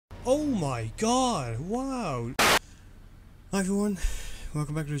Oh my god, wow. Hi everyone,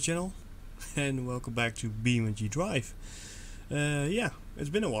 welcome back to the channel and welcome back to BeamNG Drive. Yeah, it's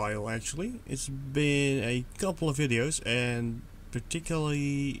been a while actually. It's been a couple of videos, and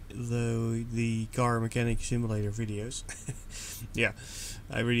particularly the car mechanic simulator videos. Yeah,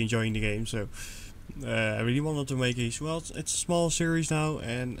 I'm really enjoying the game, so I really wanted to make a, well, it's a small series now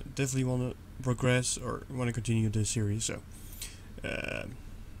and definitely want to progress or want to continue this series, so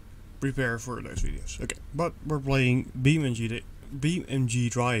prepare for those videos. Okay, but we're playing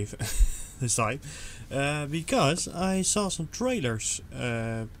BeamNG Drive this time because I saw some trailers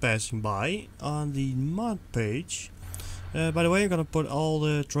passing by on the mod page. By the way, I'm gonna put all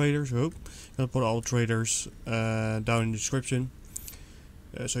the trailers. Down in the description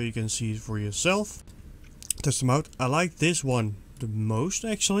so you can see it for yourself. Test them out. I like this one the most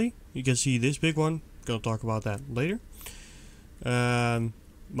actually. You can see this big one. Gonna talk about that later.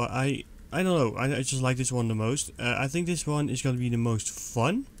 But I don't know, I just like this one the most. I think this one is going to be the most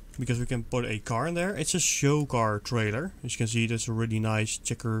fun because we can put a car in there. It's a show car trailer. As you can see, there's a really nice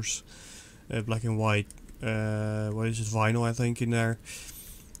checkers, black and white, what is it, vinyl I think in there.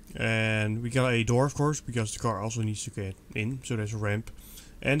 And we got a door of course because the car also needs to get in, so there's a ramp.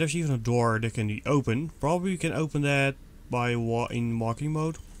 And there's even a door that can be opened. Probably you can open that by in walking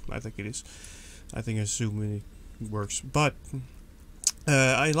mode. I think it is. I assume it works, but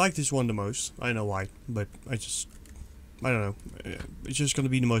I like this one the most. I know why, but I don't know. It's just gonna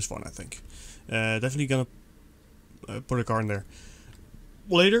be the most fun, I think. Definitely gonna put a car in there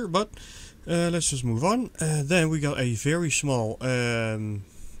later, but let's just move on. Then we got a very small.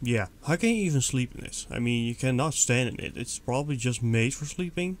 Yeah, how can you even sleep in this? I mean, you cannot stand in it. It's probably just made for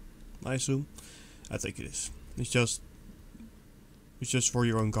sleeping, I assume. I think it is. It's just for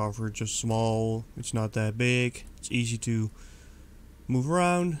your own comfort. Just small. It's not that big. It's easy to move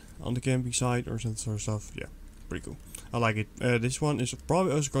around on the camping site or some sort of stuff. Yeah, pretty cool. I like it. This one is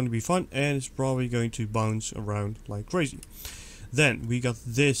probably also going to be fun, and it's probably going to bounce around like crazy. Then we got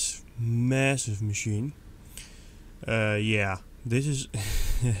this massive machine. Yeah, this is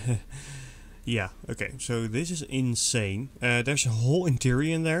yeah, okay, so this is insane. There's a whole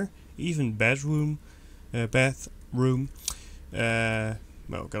interior in there, even bathroom. Well,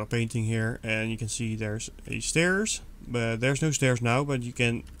 got a painting here, and you can see there's a stairs. But there's no stairs now, but you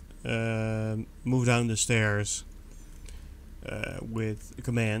can move down the stairs with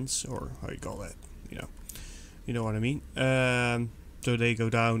commands, or how you call that, you know what I mean. So they go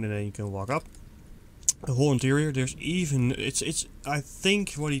down and then you can walk up. The whole interior, there's even, it's I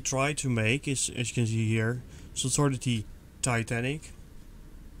think what he tried to make is, as you can see here, some sort of the Titanic.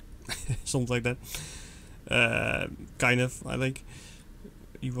 Something like that. Kind of, I think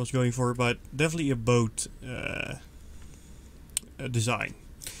he was going for, but definitely a boat design.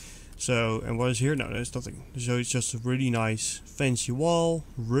 So, and what is here? No, there's nothing. So it's just a really nice fancy wall,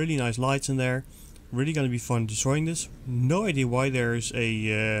 really nice lights in there. Really gonna be fun destroying this. No idea why there's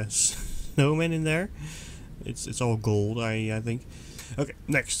a snowman in there. It's all gold, I think. Okay,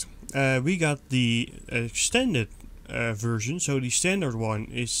 next we got the extended version. So the standard one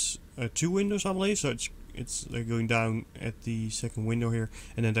is 2 windows, I believe. So it's going down at the second window here,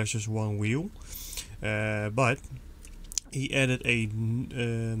 and then there's just 1 wheel. But he added a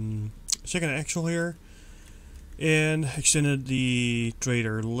second axle here and extended the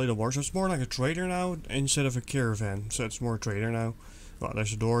trailer a little more. So it's more like a trailer now instead of a caravan. So it's more a trailer now. Well,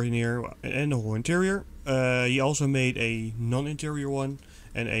 there's a door in here and the whole interior. He also made a non-interior one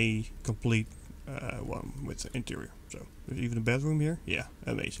and a complete one with interior. So there's even a bedroom here. Yeah,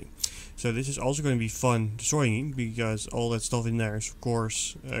 amazing. So this is also going to be fun destroying because all that stuff in there is of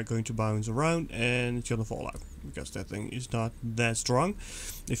course going to bounce around and it's going to fall out because that thing is not that strong.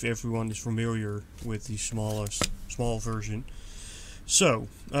 If everyone is familiar with the small version. So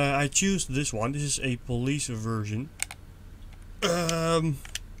I choose this one. This is a police version. As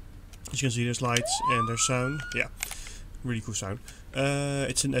you can see, there's lights and there's sound. Yeah, really cool sound.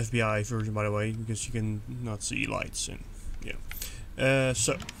 It's an FBI version, by the way, because you can not see lights and yeah.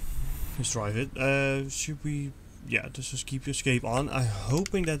 So let's drive it. Should we? Yeah, just keep escape on. I'm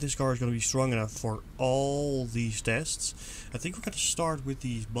hoping that this car is going to be strong enough for all these tests. I think we're going to start with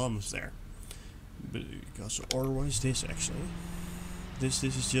these bombs there. Because, or what is this actually? This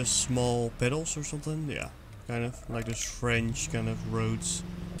is just small pedals or something. Yeah. Kind of like those French kind of roads.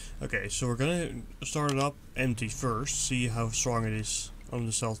 Okay, so we're gonna start it up empty first, see how strong it is on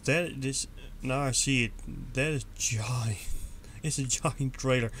the cells. Now I see it. That is giant. It's a giant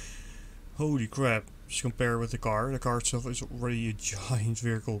trailer. Holy crap! Just compare with the car. The car itself is already a giant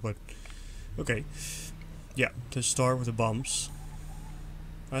vehicle, but okay. Yeah, let's start with the bumps.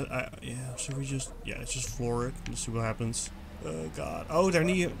 Yeah, should we just... Yeah, let's just floor it. Let's see what happens. Oh god. Oh, they're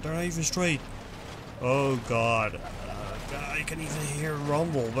not even straight. Oh god. God, I can even hear it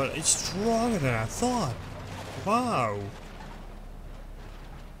rumble, but it's stronger than I thought. Wow.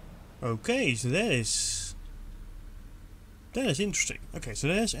 Okay, so that is interesting. Okay, so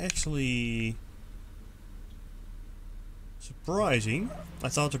that's actually surprising. I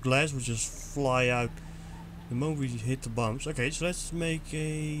thought the glass would just fly out the moment we hit the bumps. Okay, so let's make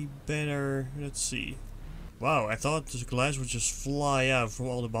a better... Let's see. Wow, I thought the glass would just fly out from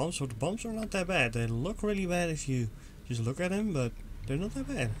all the bumps. So the bumps are not that bad. They look really bad if you just look at them, but they're not that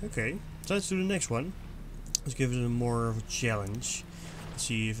bad. Okay, so let's do the next one. Let's give it a more of a challenge. Let's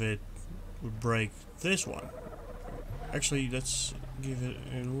see if it would break this one. Actually, let's give it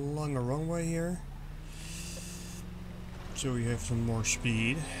a longer runway here. So we have some more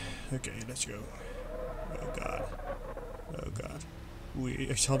speed. Okay, let's go. Oh god. Oh god.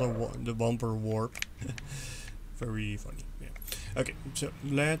 I saw the bumper warp. Very funny. Yeah. Okay, so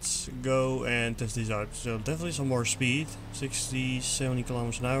let's go and test these out. So definitely some more speed. 60, 70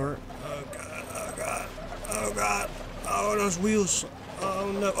 kilometers an hour. Oh god, oh god, oh god. Oh, those wheels.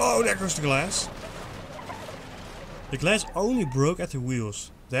 Oh no. Oh, there goes the glass. The glass only broke at the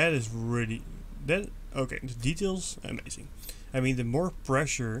wheels. That is really... Okay, the details, amazing. I mean, the more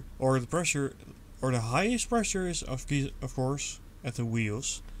pressure, or the highest pressure is of course at the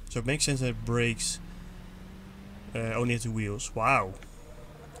wheels. So it makes sense that it breaks only at the wheels. Wow,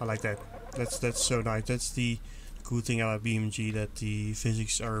 I like that. That's so nice. That's the cool thing about BeamNG, that the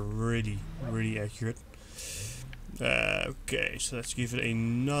physics are really accurate. Okay, so let's give it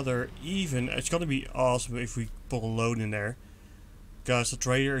another even. It's gonna be awesome if we put a load in there, because the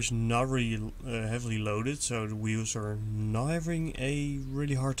trailer is not really heavily loaded, so the wheels are not having a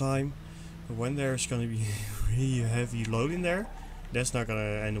really hard time. But when there's gonna be really heavy load in there, that's not gonna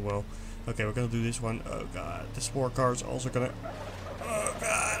end well. Okay, we're gonna do this one. Oh god, the sport car is also gonna... Oh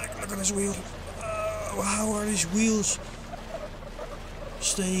god, look at this wheel. Oh, how are these wheels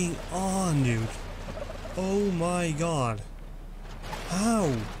staying on, dude? Oh my god.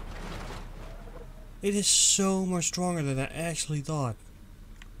 How? It is so much stronger than I actually thought.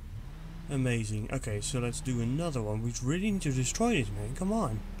 Amazing. Okay, so let's do another one. We really need to destroy this, man. Come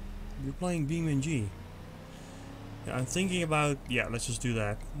on. We're playing BeamNG. Yeah, I'm thinking about... Yeah, let's just do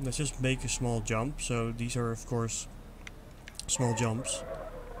that. Let's just make a small jump. So these are, of course, small jumps.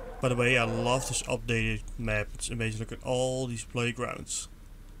 By the way, I love this updated map. It's amazing. Look at all these playgrounds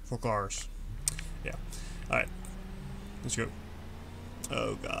for cars. Yeah. Alright. Let's go.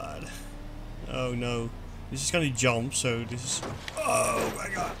 Oh god. Oh no. This is gonna jump, so this is... Oh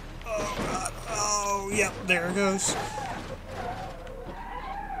my god. Oh god. Oh, yep, there it goes.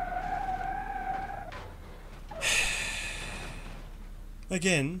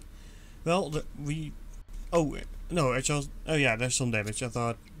 Again. Well, Oh, no, I just... Oh yeah, there's some damage. I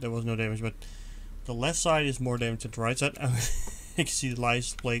thought there was no damage, but the left side is more damage than the right side. You can see the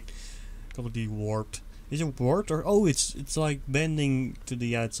license plate completely warped. Is it warped or... Oh, it's like bending to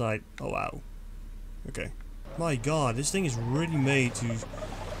the outside. Oh wow. Okay. My god, this thing is really made to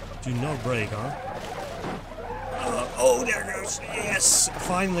not break, huh? Oh, there it goes. Yes!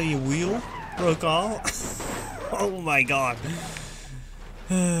 Finally a wheel broke off. Oh my god.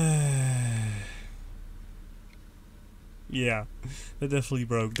 Yeah, that definitely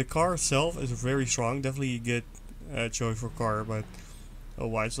broke. The car itself is very strong. Definitely a good choice for car, but... Oh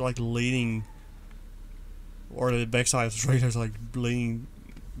wow, it's like leaning... Or the backside of the trailer is like leaning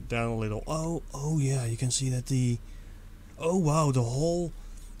down a little. Oh yeah, you can see that the... Oh wow, the whole...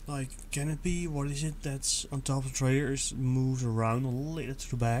 Like, canopy, what is it that's on top of the trailer is moved around a little to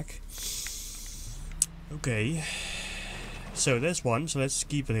the back. Okay. So that's one, so let's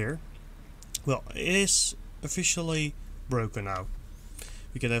keep it here. Well, it is officially broken now.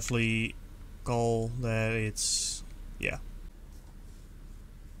 We can definitely call that it's... Yeah.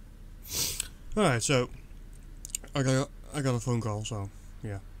 Alright, so... I got a phone call, so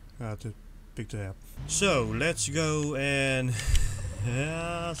yeah, I had to pick that up. So let's go and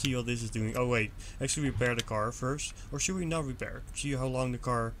see what this is doing. Oh wait, actually repair the car first, or should we not repair it? See how long the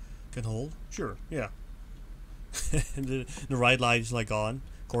car can hold? Sure, yeah. the right light is like on,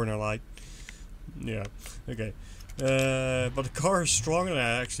 corner light. Yeah, okay. But the car is stronger than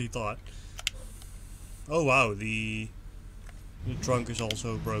I actually thought. Oh wow, the trunk is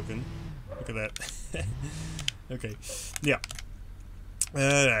also broken. Look at that. Okay, yeah.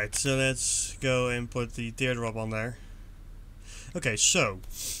 Alright, so let's go and put the teardrop on there. Okay, so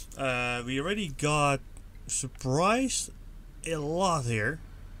we already got surprised a lot here.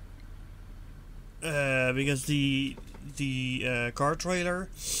 Because the the car trailer,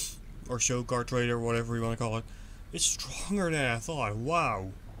 or show car trailer, whatever you want to call it, it's stronger than I thought.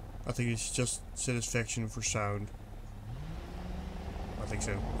 Wow. I think it's just satisfaction for sound. I think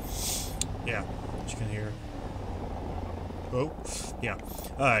so. Yeah, as you can hear. Oh, yeah.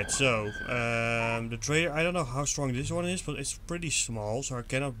 Alright, so, the trailer, I don't know how strong this one is, but it's pretty small, so I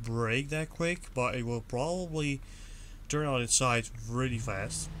cannot brake that quick, but it will probably turn on its side really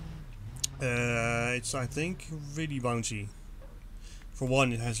fast. It's, I think, really bouncy. For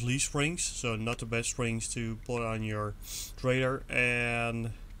one, it has leaf springs, so not the best springs to put on your trailer,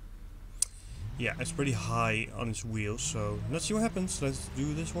 and yeah, it's pretty high on its wheels, so let's see what happens. Let's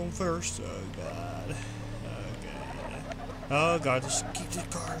do this one first. Oh god. Oh god, just keep the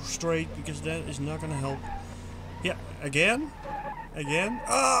car straight, because that is not gonna help. Yeah, again? Again?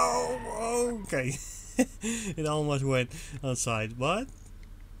 Oh, okay. It almost went outside, but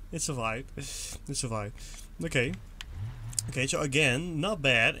it survived. It survived. Okay. Okay, so again, not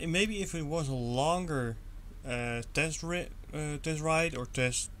bad. And maybe if it was a longer test ride or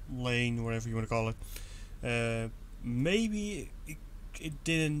test lane, whatever you want to call it, maybe it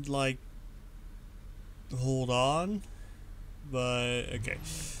didn't like hold on. But okay,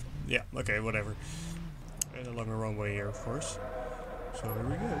 yeah, okay, whatever. And along the wrong way here, of course. So here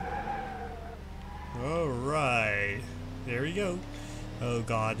we go. Alright, there we go. Oh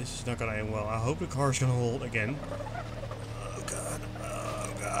god, this is not gonna end well. I hope the car's gonna hold again. Oh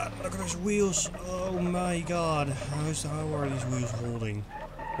god, look at those wheels. Oh my god, how are these wheels holding?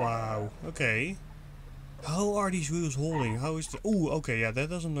 Wow, okay. How are these wheels holding? How is the... Oh, okay, yeah, that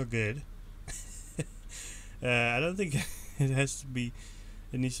doesn't look good. I don't think... It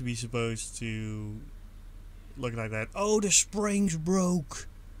needs to be supposed to look like that. Oh, the springs broke.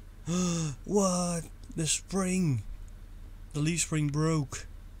 What? The spring. The leaf spring broke.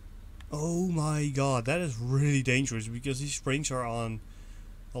 Oh my god, that is really dangerous, because these springs are on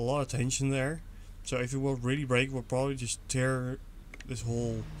a lot of tension there. So if it will really break, it will probably just tear this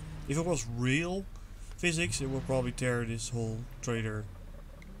whole... If it was real physics, it will probably tear this whole trailer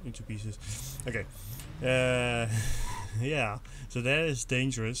into pieces. Okay. Yeah, so that is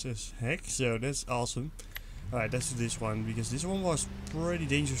dangerous as heck, so that's awesome. Alright, let's do this one, because this one was pretty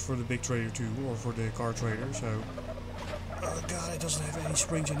dangerous for the big trailer too, or for the car trailer, so... Oh god, it doesn't have any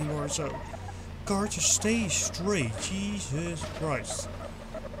springs anymore, so... Car just stays straight, Jesus Christ.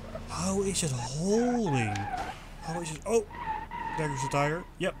 How is it holding? How is it... Oh! There goes the tire.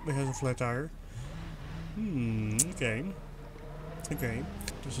 Yep, it has a flat tire. Okay. Okay.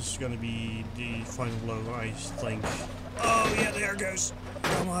 This is gonna be the final blow, I think. Oh yeah, there it goes.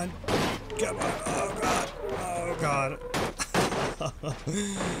 Come on. Come on. Oh god. Oh god.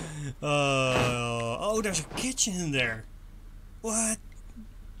 Oh, there's a kitchen in there. What?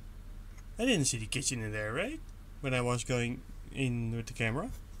 I didn't see the kitchen in there, right? When I was going in with the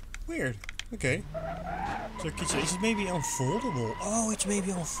camera. Weird. Okay. So kitchen, is it maybe unfoldable? Oh, it's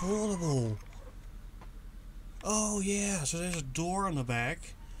maybe unfoldable. Oh yeah, so there's a door on the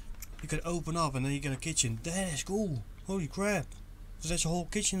back. You can open up and then you get a kitchen. That is cool. Holy crap. So there's a whole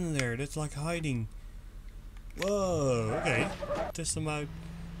kitchen in there. That's like hiding. Whoa, okay. Test them out.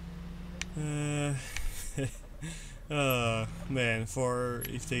 Man, for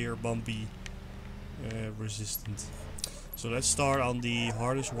if they are bumpy resistant. So let's start on the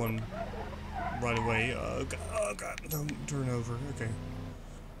hardest one right away. Oh god, don't turn over. Okay.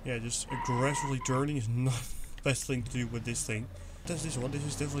 Yeah, just aggressively turning is not the best thing to do with this thing. That's this one. This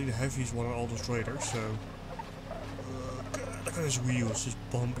is definitely the heaviest one on all those trailers, so... God, look at those wheels just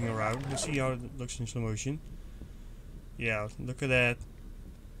bumping around. Let's see how it looks in slow motion. Yeah, look at that.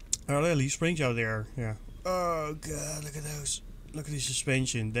 Oh, there are leaf springs out there. Yeah. Oh god, look at those. Look at the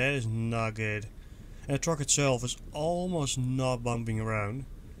suspension. That is not good. And the truck itself is almost not bumping around.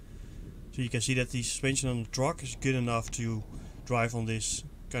 So you can see that the suspension on the truck is good enough to drive on this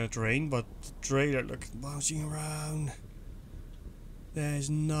kind of terrain, but the trailer, look, bouncing around. That is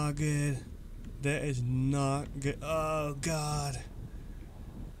not good. That is not good. Oh god.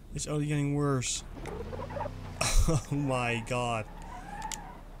 It's only getting worse. Oh my god.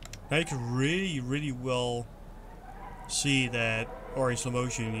 Now you can really well see that, or in slow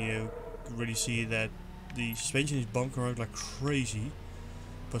motion you can really see that the suspension is bumping around like crazy.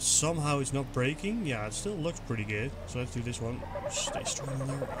 But somehow it's not breaking. Yeah, it still looks pretty good. So let's do this one. Stay strong in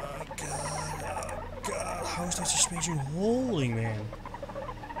there. Oh god. Oh god. How is that suspension holding, man?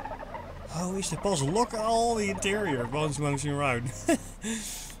 How is that possible? Look at all the interior bouncing around. It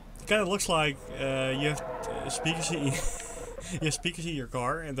kind of looks like you have speakers in you have speakers in your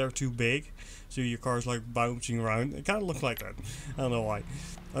car and they're too big, so your car's like bouncing around. It kind of looks like that. I don't know why.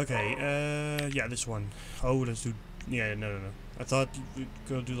 Okay, yeah, this one. Oh, let's do Yeah, no. I thought we'd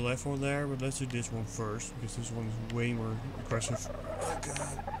go do the left one there, but let's do this one first, because this one is way more aggressive. Oh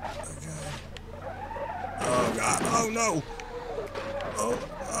god. Oh god. Oh god. Oh no. Oh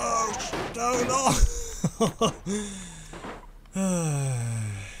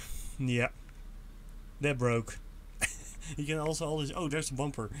no. Yeah. That broke. You can also always... Oh, there's a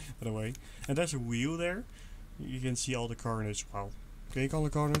bumper, by the way. And there's a wheel there. You can see all the carnage. Wow. Can you call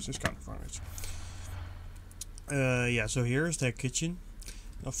it carnage? It's kind of carnage. Yeah, so here's that kitchen.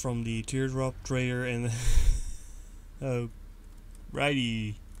 From the teardrop trader and... Oh.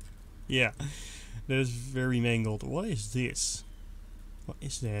 Righty. Yeah. That is very mangled. What is this? What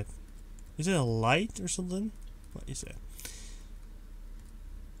is that? Is it a light or something? What is that?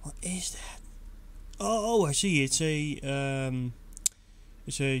 What is that? Oh, I see. It's a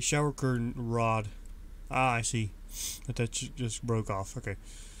shower curtain rod. Ah, I see. That just broke off. Okay.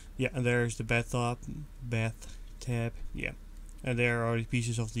 Yeah, and there's the bathtub. Yeah, and there are the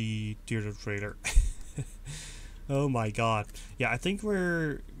pieces of the teardrop trailer. Oh my god. Yeah, I think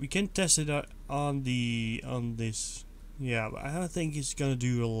we can test it on this. Yeah, but I don't think it's gonna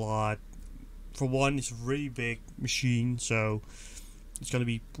do a lot. For one, it's a really big machine, so it's gonna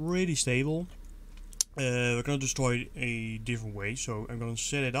be pretty stable. We're gonna destroy it a different way, so I'm gonna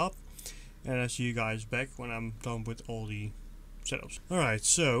set it up, and I'll see you guys back when I'm done with all the setups. Alright,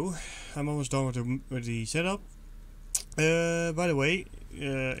 so I'm almost done with the setup. By the way,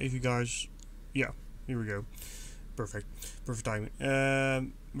 if you guys, yeah, here we go. Perfect timing.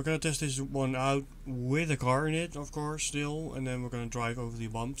 We're gonna test this one out with a car in it, of course, still, and then we're gonna drive over the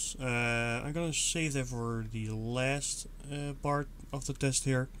bumps. I'm gonna save that for the last part of the test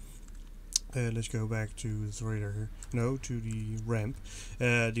here. Let's go back to the trailer here. No, to the ramp.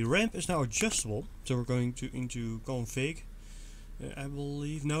 The ramp is now adjustable, so we're going into config. I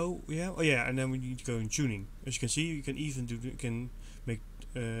believe. No, yeah, oh yeah, and then we need to go in tuning. As you can see, you can even make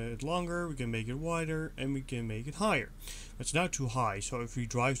it longer, we can make it wider, and we can make it higher. It's now too high, so if we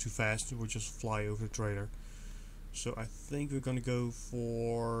drive too fast, we'll just fly over the trailer. So I think we're gonna go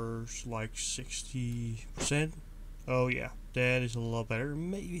for like 60%. Oh yeah, that is a lot better.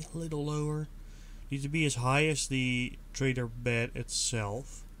 Maybe a little lower. Need to be as high as the trailer bed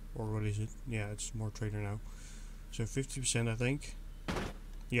itself. Or what is it? Yeah, it's more trailer now. So 50% I think.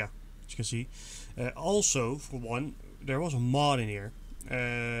 Yeah, as you can see. Also, for one, there was a mod in here.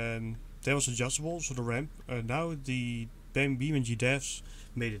 That was adjustable, so the ramp. Now the BeamNG devs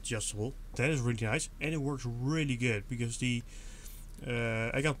made it adjustable. That is really nice, and it works really good because the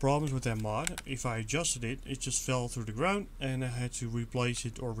I got problems with that mod. If I adjusted it, it just fell through the ground, and I had to replace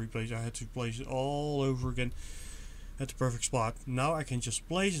it. I had to place it all over again at the perfect spot. Now I can just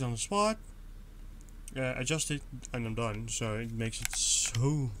place it on the spot, adjust it, and I'm done. So it makes it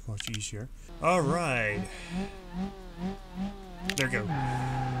so much easier. Alright. There we go.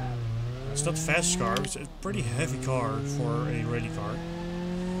 It's not the fastest car, it's a pretty heavy car for a rally car.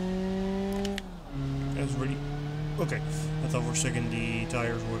 That's really... Okay, I thought for a second the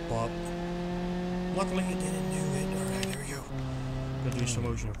tires would pop. Luckily it didn't do it. Alright, there we go. Gotta do some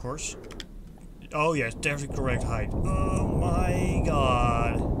motion, of course. Oh yes, definitely correct height. Oh my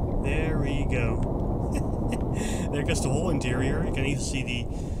god. There we go. There goes the whole interior. You can even see the...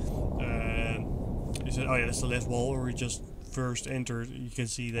 oh yeah, that's the left wall where we just first entered. You can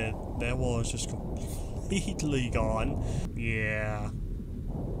see that that wall is just completely gone. Yeah.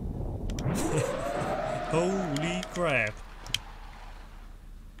 Holy crap.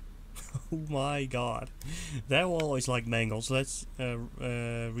 Oh my god. That wall is like mangled. So let's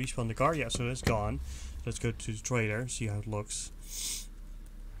respawn the car. Yeah, so that's gone. Let's go to the trailer, see how it looks.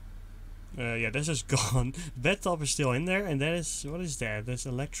 Yeah, this is gone. The bed top is still in there, and that is... What is that? That's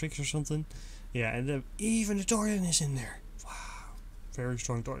electrics or something? Yeah, and even the toilet is in there. Wow. Very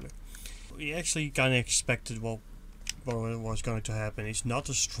strong toilet. We actually kind of expected what was going to happen. It's not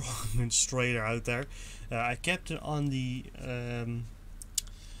the strongest trailer out there. I kept it on the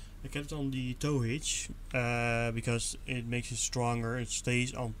tow hitch because it makes it stronger. It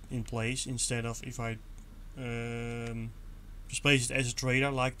stays in place instead of if I just place it as a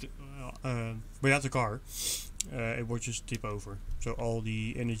trailer like without the car. It would just tip over, so all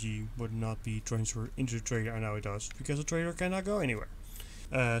the energy would not be transferred into the trailer, and now it does because the trailer cannot go anywhere.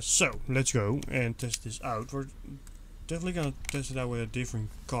 So let's go and test this out. We're definitely gonna test it out with a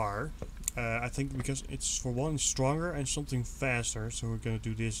different car. I think because it's for one stronger and something faster, so we're gonna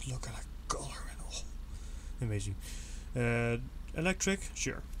do this. Look at that color, oh, amazing. Electric,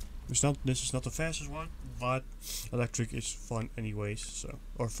 sure. This is not the fastest one, but electric is fun anyways. So,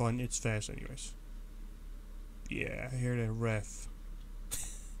 or fun, it's fast anyways. Yeah, I hear that ref.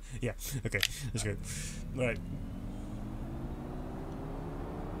 Yeah, okay, let's go. Alright,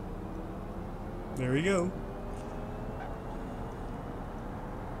 There we go.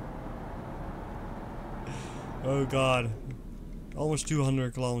 Oh god. Almost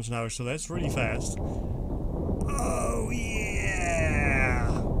 200 kilometers an hour, so that's really fast. Oh yeah!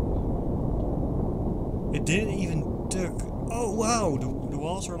 It didn't even took. Oh wow! The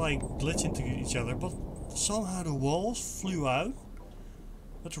walls are like glitching to each other, but somehow the walls flew out.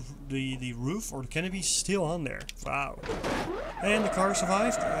 But the roof or the canopy is still on there. Wow! And the car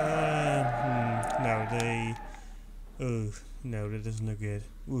survived. No, they. Oh no, that doesn't look good.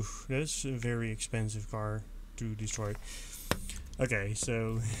 Oof, that is a very expensive car to destroy. Okay,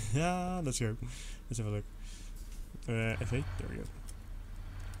 so let's go. Let's have a look. F8, there we go.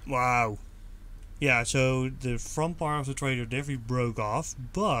 Wow. Yeah, so the front part of the trailer definitely broke off,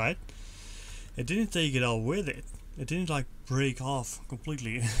 but it didn't take it all with it. It didn't like break off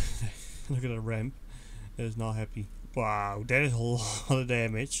completely. Look at the ramp. That is not happy. Wow, that is a lot of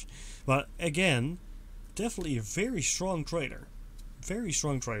damage. But again, definitely a very strong trailer. Very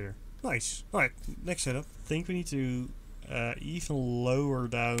strong trailer. Nice. Alright, next setup. I think we need to even lower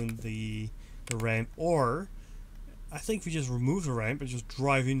down the ramp, or I think we just remove the ramp and just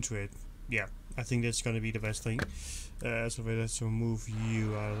drive into it. Yeah, I think that's going to be the best thing. So let's move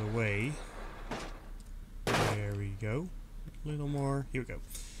you out of the way. There we go. A little more. Here we go.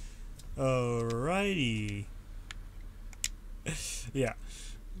 Alrighty. Yeah.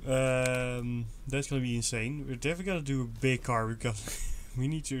 That's going to be insane. We're definitely going to do a big car because we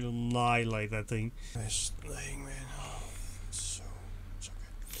need to annihilate that thing. This thing, man. Oh, so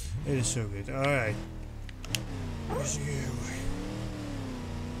good. It is so good. Alright. Here's you.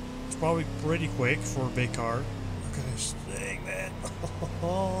 It's probably pretty quick for a big car. Look at this thing, man. I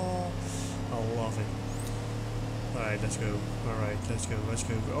love it. Alright, let's go. Alright, let's go. Let's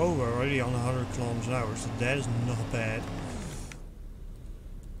go. Oh, we're already on 100 kilometers an hour, so that is not bad.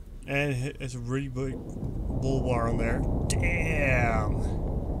 And it's a really big bull bar on there. Damn!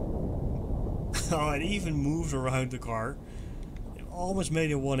 Oh, it even moved around the car. It almost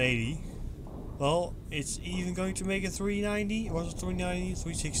made it 180. Well, it's even going to make it 390. Was it 390?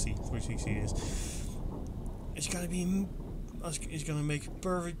 360. 360 it is. It's gonna be. It's gonna make a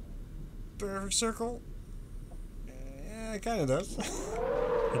perfect circle. Yeah, it kind of does.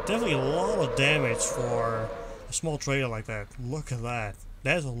 It's definitely a lot of damage for a small trailer like that. Look at that.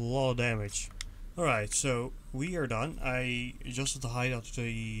 That's a lot of damage. Alright, so we are done. I adjusted the height of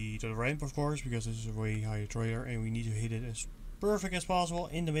the ramp, of course, because this is a way higher trailer, and we need to hit it as perfect as possible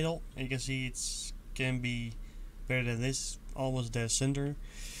in the middle. And you can see it can be better than this, almost dead center.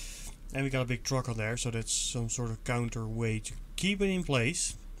 And we got a big truck on there, so that's some sort of counter way to keep it in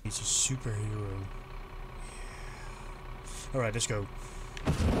place. He's a superhero. Alright, let's go.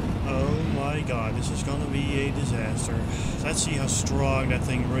 Oh my god, this is gonna be a disaster. Let's see how strong that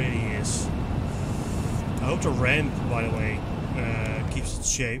thing really is. I hope the ramp, by the way, keeps its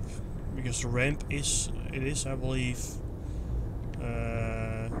shape, because the ramp is, I believe,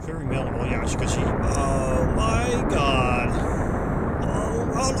 very malleable. Yeah, as you can see. Oh my god!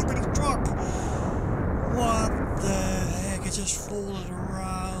 Oh, look at the truck! What the heck? It just folded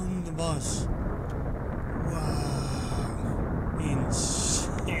around the bus. Wow,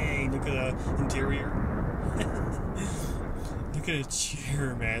 insane! Look at the interior. Look at the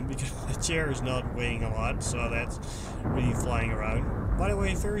chair, man, because the chair is not weighing a lot, so that's really flying around. By the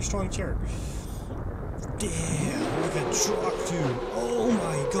way, very strong chair. Damn, look at the truck too. Oh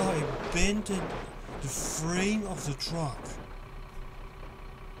my god, it bent the frame of the truck.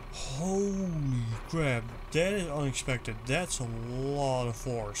 Holy crap, that is unexpected. That's a lot of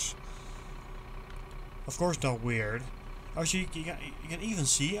force. Of course not weird. Actually, you can even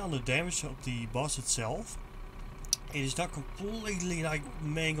see on the damage of the bus itself, it is not completely like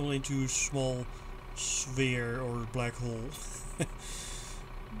mangled into a small sphere or black hole.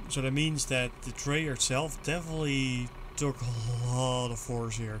 So that means that the trailer itself definitely took a lot of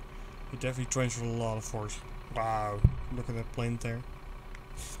force here. It definitely transferred a lot of force. Wow, look at that plane there.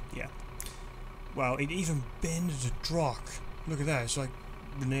 Yeah. Wow, it even bended the truck. Look at that, it's like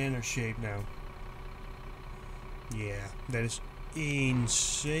banana shaped now. Yeah, that is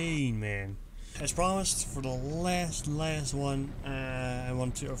insane, man. As promised, for the last one, I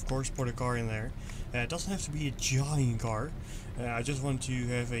want to, of course, put a car in there. It doesn't have to be a giant car. I just want to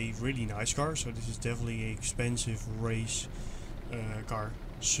have a really nice car, so this is definitely an expensive race car.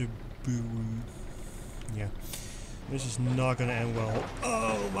 Subaru. Yeah. This is not gonna end well.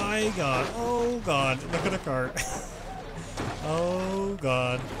 Oh my god. Oh god. Look at the car. Oh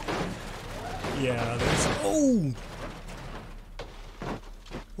god. Yeah, there's... Oh!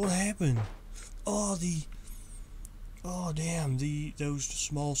 What happened? Oh, oh damn, those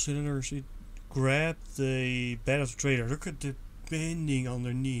small cylinders, it grab the bed of the trailer. Look at the bending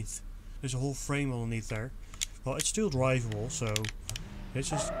underneath. There's a whole frame underneath there. Well, it's still drivable, so let's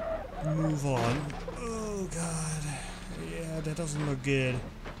just move on. Oh god. Yeah, that doesn't look good.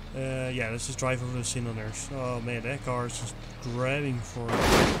 Yeah, let's just drive over the cylinders. Oh man, that car is just grabbing for...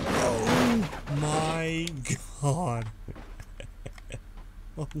 Oh my god.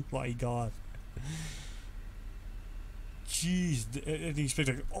 Oh my god. Jeez, I didn't expect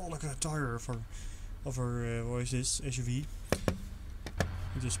like, oh look at the tire of our what is this, SUV.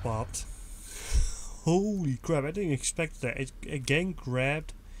 It just popped. Holy crap, I didn't expect that. It again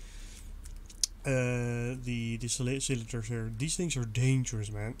grabbed the cylinders here. These things are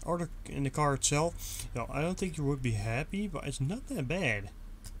dangerous, man. Or in the car itself, no, I don't think you would be happy, but it's not that bad.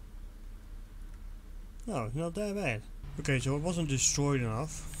 No, it's not that bad. Okay, so it wasn't destroyed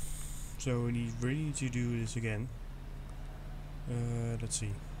enough, so we really need to do this again. Let's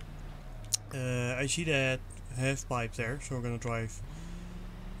see. I see that half pipe there, so we're gonna drive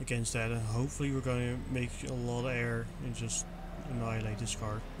against that, and hopefully we're gonna make a lot of air and just annihilate this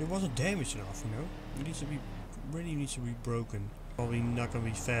car. It wasn't damaged enough, you know. It needs to be really needs to be broken. Probably not gonna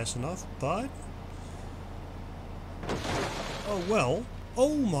be fast enough, but oh well.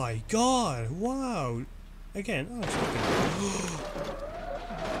 Oh my god! Wow! Again, oh, it's okay.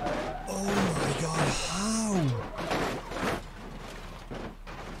 Oh my god! How?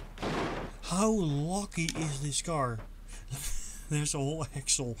 How lucky is this car? There's a whole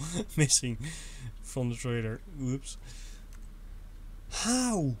axle missing from the trailer. Whoops.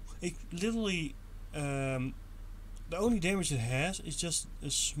 How? It literally, the only damage it has is just a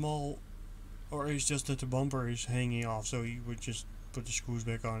small, or it's just that the bumper is hanging off, so you would just put the screws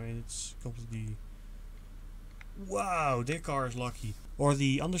back on and it's completely... Wow, that car is lucky. Or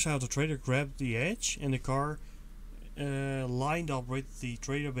the underside of the trailer grabbed the edge and the car lined up with the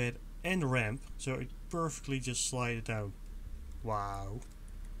trailer bed and the ramp, so it perfectly just slided down. Wow.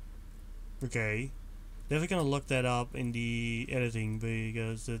 Okay. Definitely gonna look that up in the editing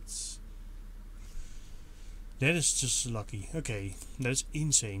because that is just lucky. Okay, that's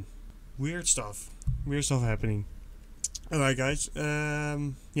insane. Weird stuff. Weird stuff happening. Alright guys,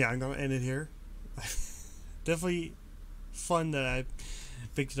 yeah, I'm gonna end it here. Definitely fun that I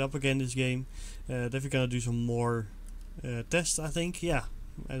picked it up again, this game. Definitely gonna do some more tests, I think. Yeah,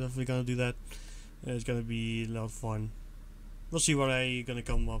 I'm definitely gonna do that. It's gonna be a lot of fun. We'll see what I'm gonna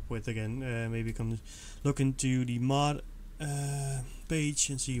come up with again. Maybe come look into the mod page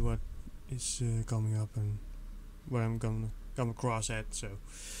and see what is coming up and what I'm gonna come across at. So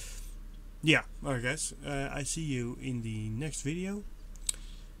yeah, alright guys, I see you in the next video.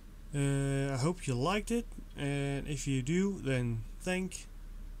 I hope you liked it, and if you do, then thanks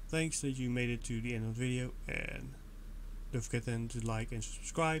that you made it to the end of the video, and don't forget then to like and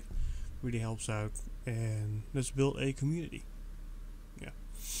subscribe. Really helps out, and let's build a community. Yeah.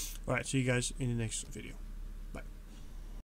 Alright, see you guys in the next video.